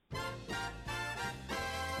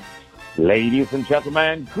Ladies and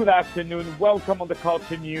gentlemen, good afternoon. Welcome on the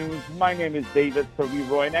Culture News. My name is David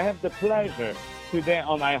Serero, and I have the pleasure today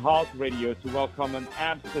on iHeartRadio to welcome an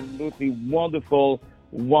absolutely wonderful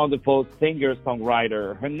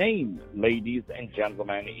singer-songwriter. Her name, ladies and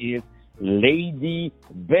gentlemen, is Lady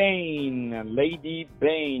Bain. Lady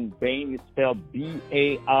Bain. Bain is spelled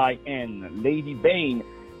B-A-I-N. Lady Bain.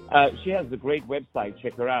 She has a great website.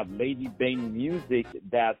 Check her out,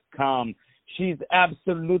 ladybainmusic.com. She's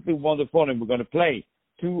absolutely wonderful, and we're going to play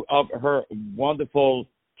two of her wonderful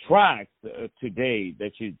tracks today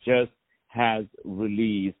that she just has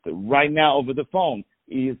released. Right now over the phone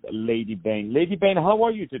is Lady Bain. Lady Bain, how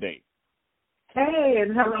are you today? Hey,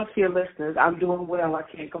 and hello to your listeners. I'm doing well. I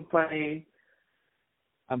can't complain.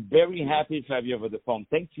 I'm very happy to have you over the phone.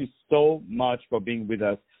 Thank you so much for being with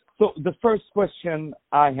us. So the first question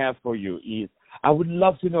I have for you is, I would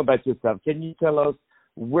love to know about yourself. Can you tell us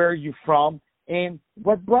where you're from and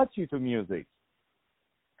what brought you to music?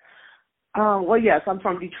 Well, yes, I'm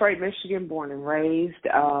from Detroit, Michigan, born and raised.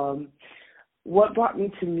 What brought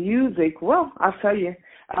me to music? Well, I'll tell you,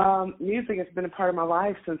 music has been a part of my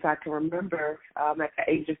life since I can remember. At the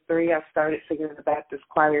age of 3, I started singing in the Baptist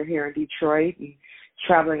choir here in Detroit and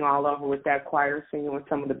traveling all over with that choir, singing with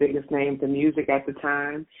some of the biggest names in music at the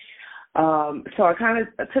time. So I kind of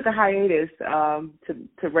took a hiatus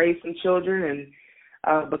to raise some children and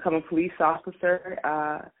become a police officer.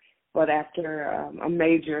 But after a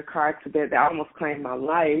major car accident that almost claimed my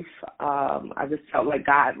life, I just felt like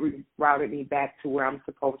God rerouted me back to where I'm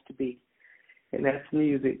supposed to be. And that's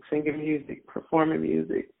music, singing music, performing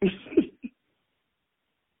music.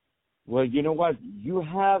 Well, you know what? You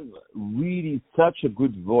have really such a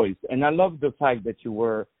good voice. And I love the fact that you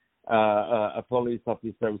were a police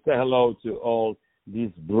officer. Say hello to all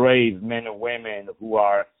these brave men and women who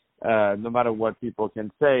are, no matter what people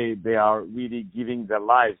can say, they are really giving their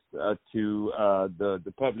lives to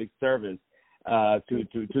the public service, to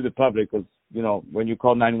the public. Because, you know, when you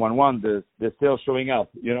call 911, they're still showing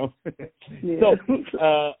up, you know. Yeah. So,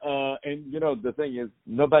 and, you know, the thing is,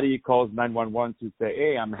 nobody calls 911 to say,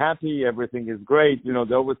 hey, I'm happy, everything is great. You know,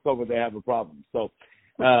 they always call when they have a problem. So,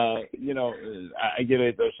 you know, I give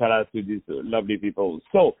it a shout out to these lovely people.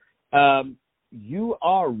 So, you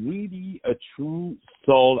are really a true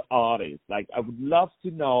soul artist. Like, I would love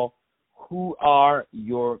to know who are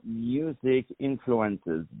your music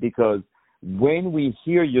influences, because when we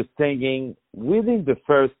hear you singing within the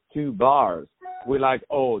first 2 bars, we're like,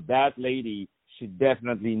 oh, that lady, she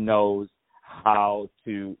definitely knows how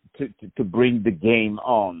to bring the game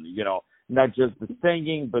on, you know, not just the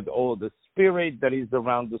singing, but all the spirit that is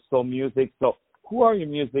around the soul music. So who are your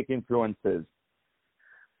music influences?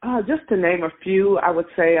 Just to name a few, I would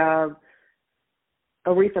say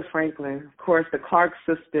Aretha Franklin, of course, the Clark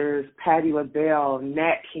sisters, Patti LaBelle,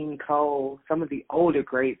 Nat King Cole, some of the older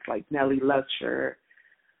greats like Nellie Lutcher.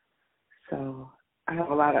 So I have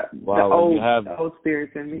a lot of the old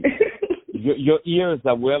spirits in me. your ears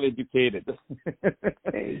are well educated.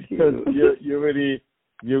 Thank you. you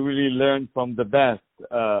really learn from the best,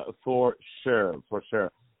 for sure.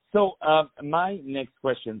 So my next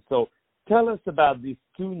question. So tell us about these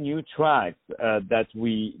 2 new tracks that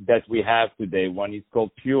we have today. One is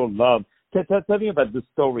called Pure Love. Tell me about the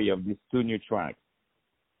story of these 2 new tracks.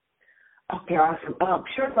 Okay, awesome.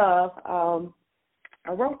 Pure Love,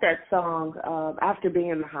 I wrote that song after being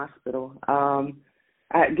in the hospital. I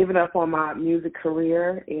had given up on my music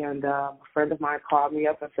career, and a friend of mine called me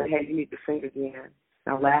up and said, hey, you need to sing again.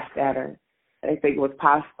 And I laughed at her. I didn't think it was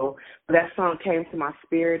possible. But that song came to my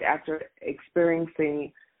spirit after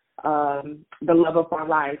experiencing the love of my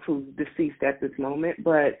life, who's deceased at this moment,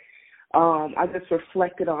 but I just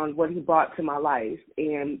reflected on what he brought to my life,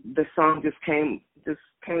 and the song just came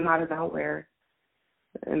out of nowhere,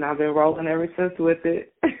 and I've been rolling ever since with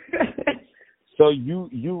it. So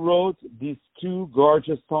you wrote these 2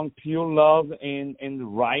 gorgeous songs, Pure Love and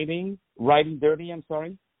Riding Dirty. I'm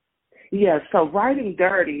sorry. Yeah, so Riding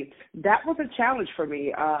Dirty, that was a challenge for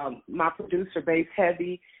me. My producer, Bass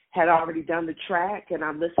Heavy, had already done the track, and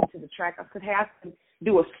I listened to the track. I said, hey, I can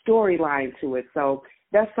do a storyline to it. So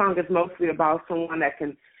that song is mostly about someone that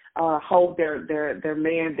can hold their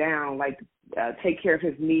man down, like take care of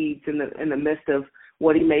his needs in the midst of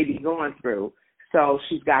what he may be going through. So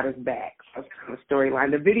she's got his back. That's kind of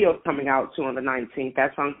storyline. The video is coming out too on the 19th.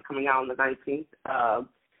 That song's coming out on the 19th.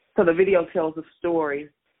 So the video tells a story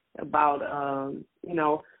about you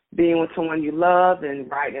know, being with someone you love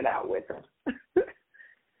and riding it out with them.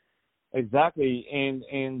 Exactly, and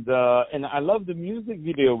I love the music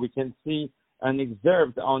video. We can see an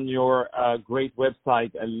excerpt on your great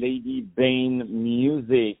website,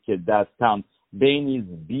 ladybainmusic.com. Bain is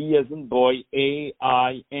B as in boy,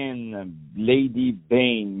 A-I-N, Lady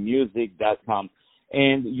Bain, music.com.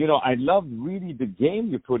 And, I love really the game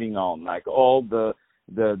you're putting on, like all the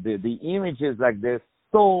images, like they're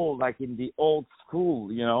so like in the old school,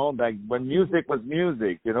 like when music was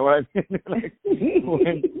music, you know what I mean? Like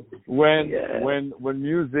when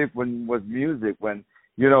music was music, when,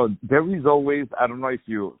 there is always, I don't know if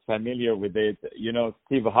you're familiar with it,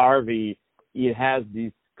 Steve Harvey, he has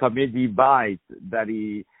this comedy bite that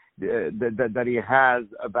he has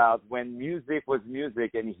about when music was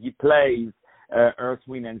music, and he plays Earth,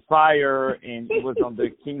 Wind, and Fire, and he was on the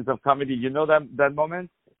Kings of Comedy. You know that moment?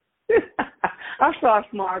 I saw a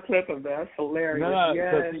small clip of that. It's hilarious. No.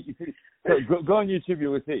 Yes. So go on YouTube.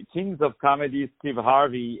 You will see Kings of Comedy, Steve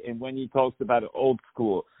Harvey, and when he talks about old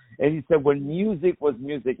school. And he said when music was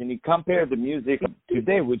music, and he compared the music of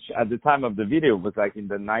today, which at the time of the video was like in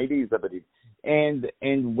the 90s, I believe. And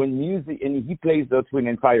when music, and he plays Earth, Wind,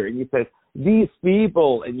 and Fire, and he says, these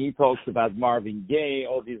people, and he talks about Marvin Gaye,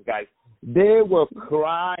 all these guys, they were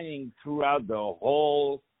crying throughout the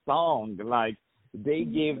whole song, like they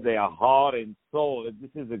gave their heart and soul.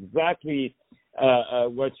 This is exactly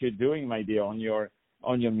what you're doing, my dear, on your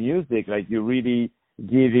music. Like you're really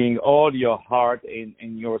giving all your heart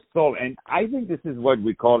and your soul. And I think this is what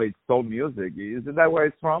we call it, soul music. Isn't that where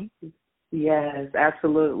it's from? Yes,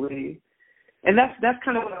 absolutely. And that's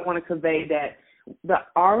kind of what I want to convey, that the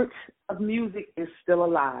art of music is still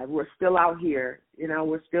alive. We're still out here,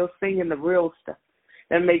 we're still singing the real stuff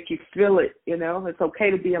that make you feel it, It's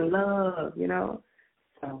okay to be in love,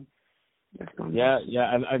 So that's Yeah,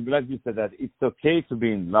 I'm glad you said that. It's okay to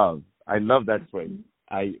be in love. I love that phrase.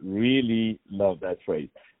 I really love that phrase.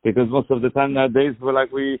 Because most of the time nowadays,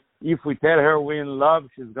 if we tell her we're in love,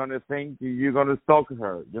 she's going to think you're going to stalk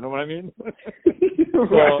her. You know what I mean?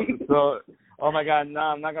 Right. So, oh my God, no,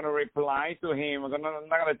 I'm not going to reply to him. I'm not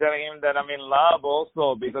going to tell him that I'm in love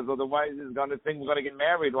also, because otherwise he's going to think we're going to get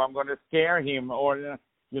married, or I'm going to scare him, or,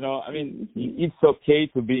 it's okay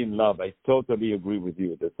to be in love. I totally agree with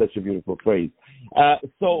you. That's such a beautiful phrase.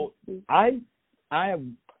 So I'm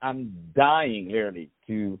dying, really,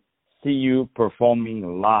 to see you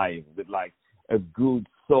performing live with like a good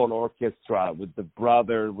soul orchestra, with the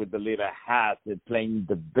brother with the little hat and playing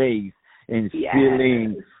the bass and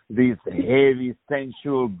feeling this heavy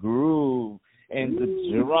sensual groove, and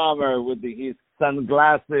the drummer with his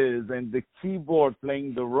sunglasses and the keyboard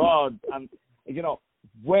playing the rods. And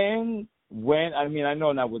when I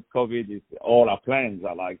know now with COVID, all our plans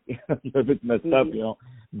are like a bit messed up,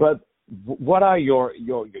 but what are your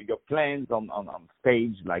plans on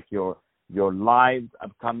stage, like your live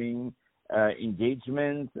upcoming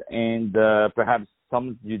engagements, and perhaps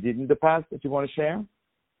some you did in the past that you want to share?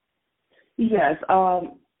 Yes.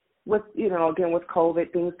 With again with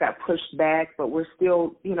COVID, things got pushed back, but we're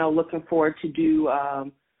still looking forward to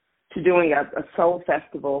doing a soul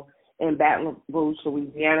festival in Baton Rouge,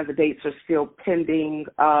 Louisiana. The dates are still pending.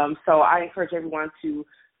 So I encourage everyone to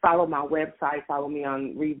follow my website, follow me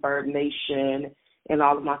on Reverb Nation and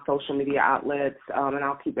all of my social media outlets, and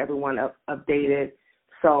I'll keep everyone updated.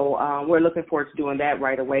 So we're looking forward to doing that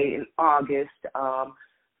right away in August. I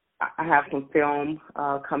have some film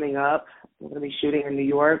coming up. We're going to be shooting in New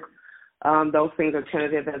York. Those things are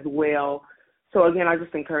tentative as well. So, again, I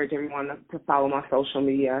just encourage everyone to follow my social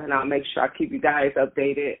media, and I'll make sure I keep you guys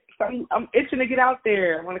updated. I'm itching to get out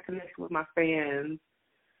there. I want to connect with my fans.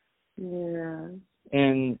 Yeah.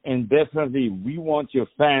 And definitely we want your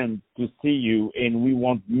fans to see you, and we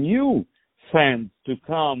want new fans to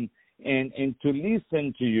come and to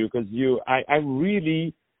listen to you, because I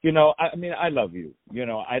really, I love you.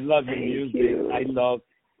 I love your music. You.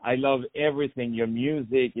 I love everything. Your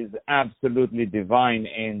music is absolutely divine,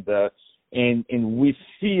 and we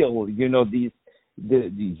feel, your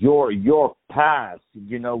past,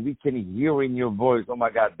 we can hear in your voice, oh my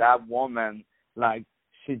God, that woman, like,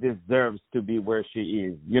 she deserves to be where she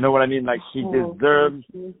is. You know what I mean? Like, she deserves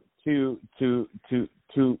to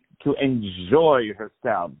enjoy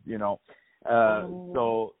herself,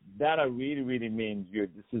 So that I really, really mean you.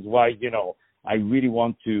 This is why, I really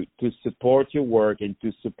want to support your work and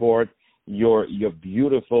to support your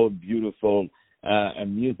beautiful, beautiful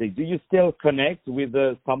music. Do you still connect with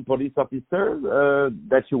some police officers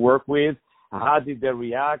that you work with? How did they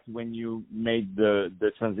react when you made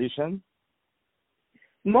the transition?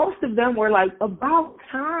 Most of them were like, about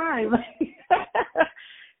time.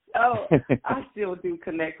 So I still do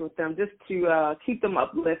connect with them just to keep them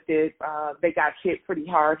uplifted. They got hit pretty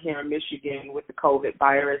hard here in Michigan with the COVID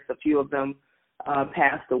virus. A few of them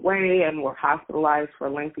passed away and were hospitalized for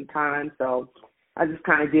a lengthy time. So I just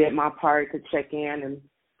kind of did my part to check in and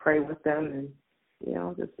pray with them,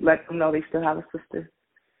 and just let them know they still have a sister.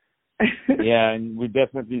 Yeah, and we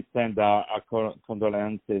definitely send our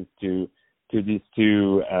condolences to these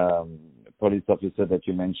two police officers that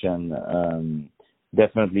you mentioned.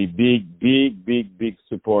 Definitely big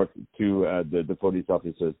support to the police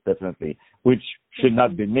officers, definitely, which should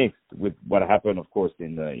not be mixed with what happened, of course,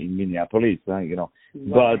 in Minneapolis, Right.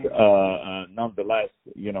 But nonetheless,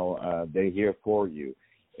 they're here for you,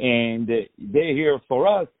 and they're here for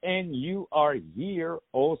us, and you are here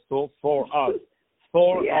also for us.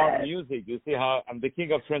 For our music. You see how I'm the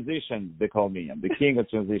king of transitions, they call me. I'm the king of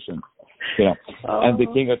transitions. I'm the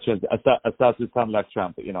king of transitions. I start to sound like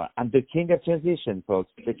Trump. I'm the king of transitions, folks.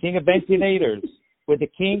 The king of ventilators. We're the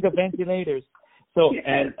king of ventilators. So,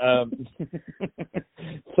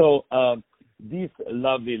 this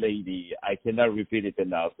lovely lady, I cannot repeat it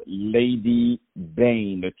enough, Lady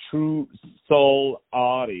Bain, a true soul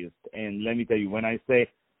artist. And let me tell you, when I say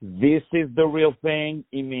this is the real thing,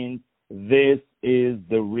 it means this is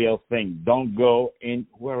the real thing. Don't go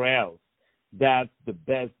anywhere else. That's the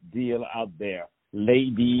best deal out there.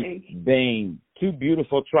 Lady Bain. 2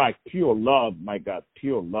 beautiful tracks. Pure love. My God,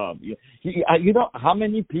 pure love. You know how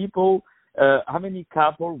many people, how many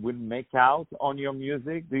couple will make out on your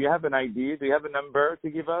music? Do you have an idea? Do you have a number to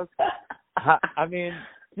give us? I mean,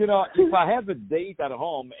 if I have a date at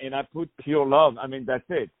home and I put pure love, I mean, that's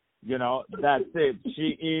it. That's it.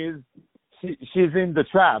 She's in the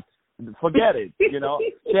trap. Forget it, She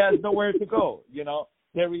has nowhere to go,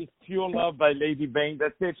 There is pure love by Lady Bain.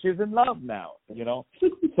 That's it. She's in love now,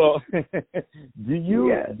 So, do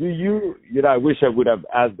you? I wish I would have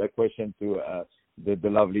asked that question to the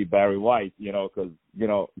lovely Barry White, because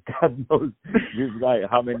God knows this guy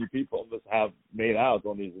how many people must have made out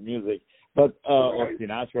on his music, but or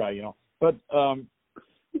Sinatra, But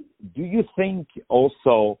do you think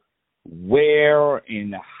also where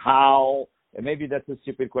and how? And maybe that's a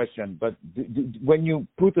stupid question, but when you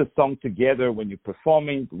put a song together, when you perform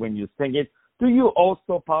it, when you sing it, do you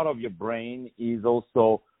also, part of your brain is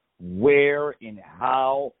also where and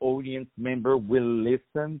how audience member will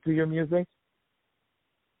listen to your music?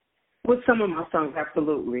 With some of my songs,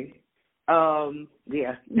 absolutely.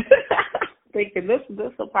 Yeah. Thinking this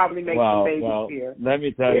will probably make the baby here. Let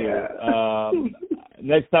me tell you,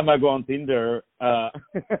 next time I go on Tinder, I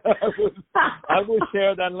will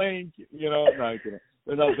share that link.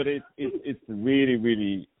 No, but it's really,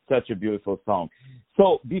 really such a beautiful song.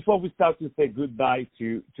 So before we start to say goodbye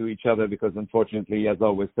to each other, because unfortunately, as I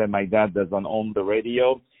always say, my dad doesn't own the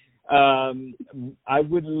radio. I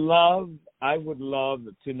would love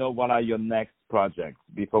to know what are your next projects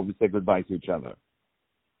before we say goodbye to each other.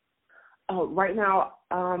 Right now,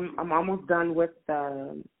 I'm almost done with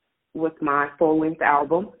my full-length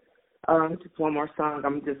album. Just one more song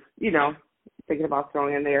I'm just, thinking about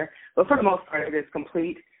throwing in there. But for the most part, it is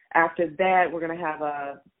complete. After that, we're going to have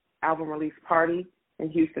a album release party in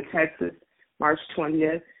Houston, Texas, March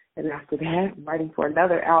 20th. And after that, I'm writing for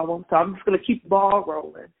another album. So I'm just going to keep the ball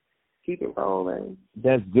rolling. Keep it rolling.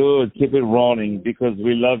 That's good. Keep it rolling because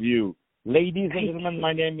we love you. Ladies and gentlemen,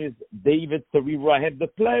 my name is David Serero. I had the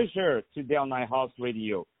pleasure today on iHeart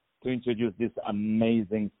Radio to introduce this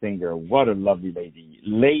amazing singer. What a lovely lady.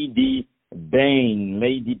 Lady Bain.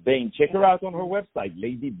 Lady Bain. Check her out on her website,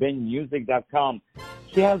 ladybainmusic.com.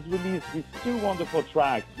 She has released these 2 wonderful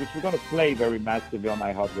tracks, which we're going to play very massively on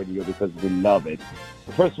iHeart Radio because we love it.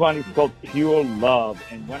 The first one is called Pure Love.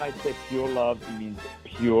 And when I say pure love, it means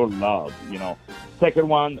pure love, Second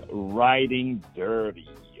one, Riding Dirty.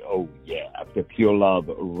 Oh, yeah, after Pure Love,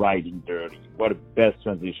 Riding Dirty. What a best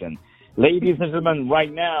transition. Ladies and gentlemen,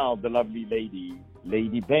 right now, the lovely lady,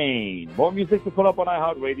 Lady Bain. More music to pull up on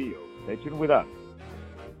iHeart Radio. Stay tuned with us.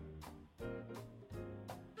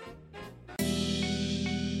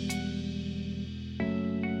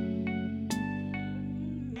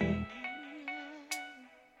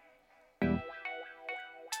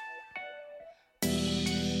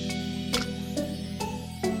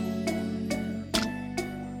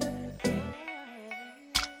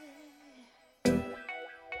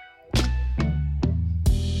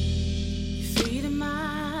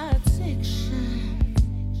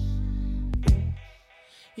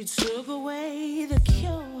 You took away the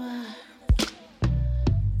cure.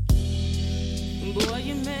 Boy,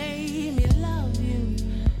 you made me love you.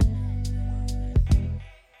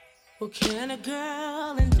 What can a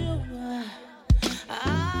girl endure?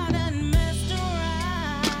 I done messed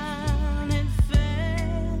around and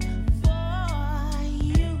fell for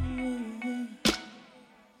you.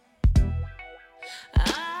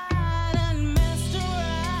 I done messed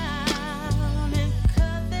around and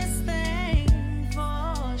cut this thing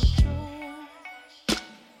for sure.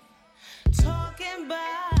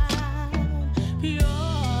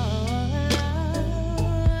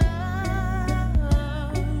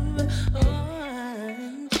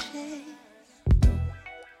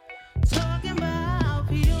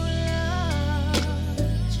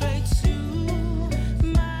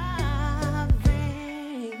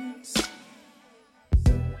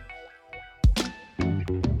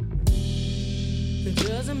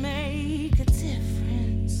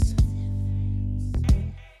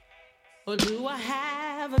 Or do I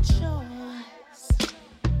have a choice?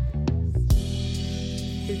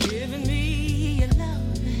 You're giving me your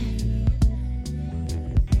love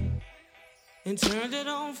and turned it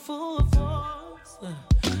on full force.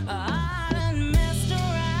 I done messed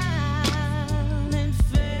around and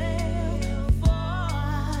fell for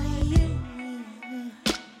you.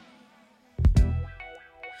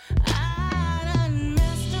 I done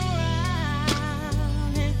messed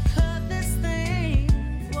around and cut this thing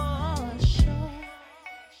for sure.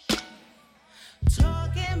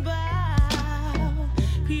 Talking about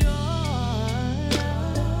pure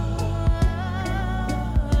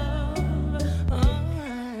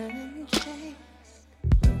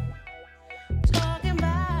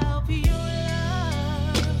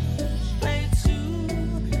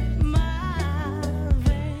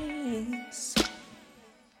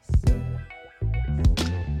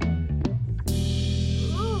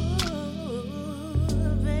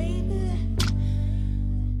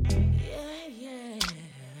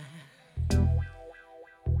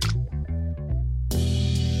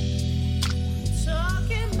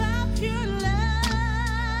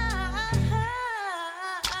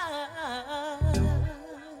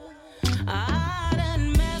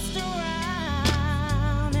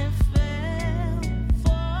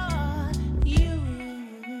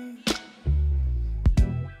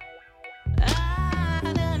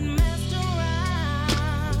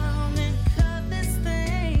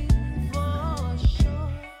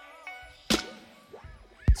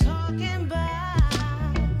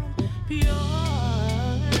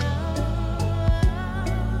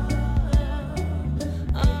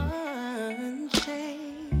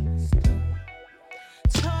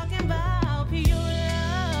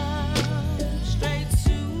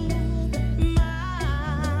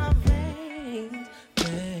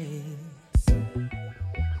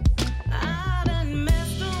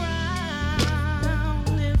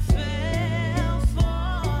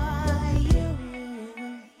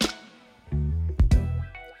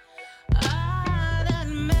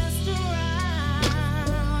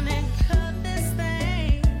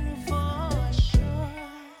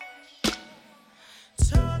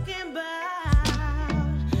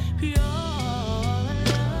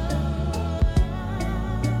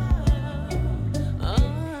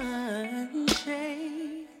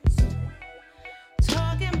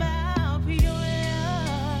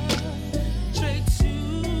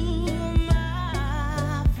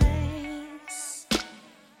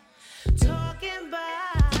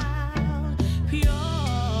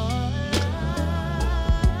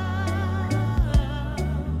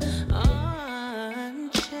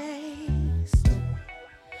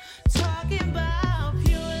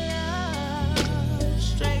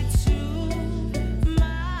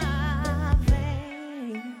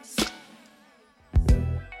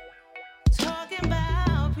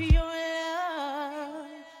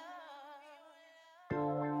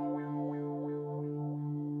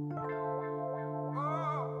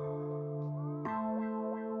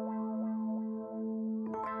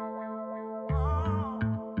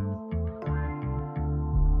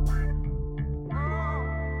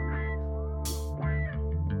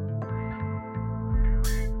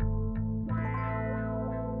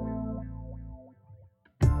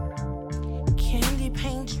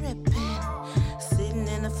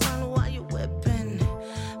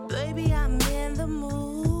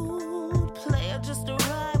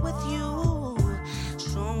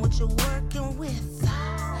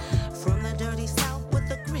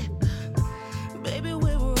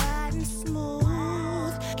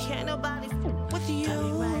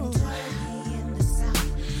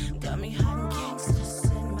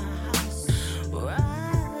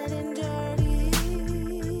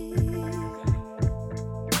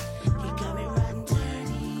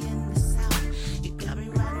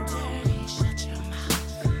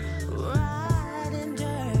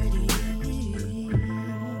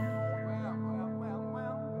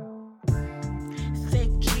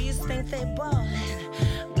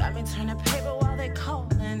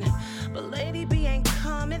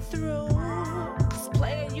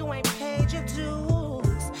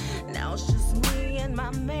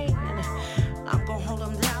I'm gonna hold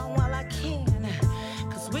them down while I can,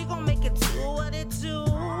 'cause we gon' make it do what it do.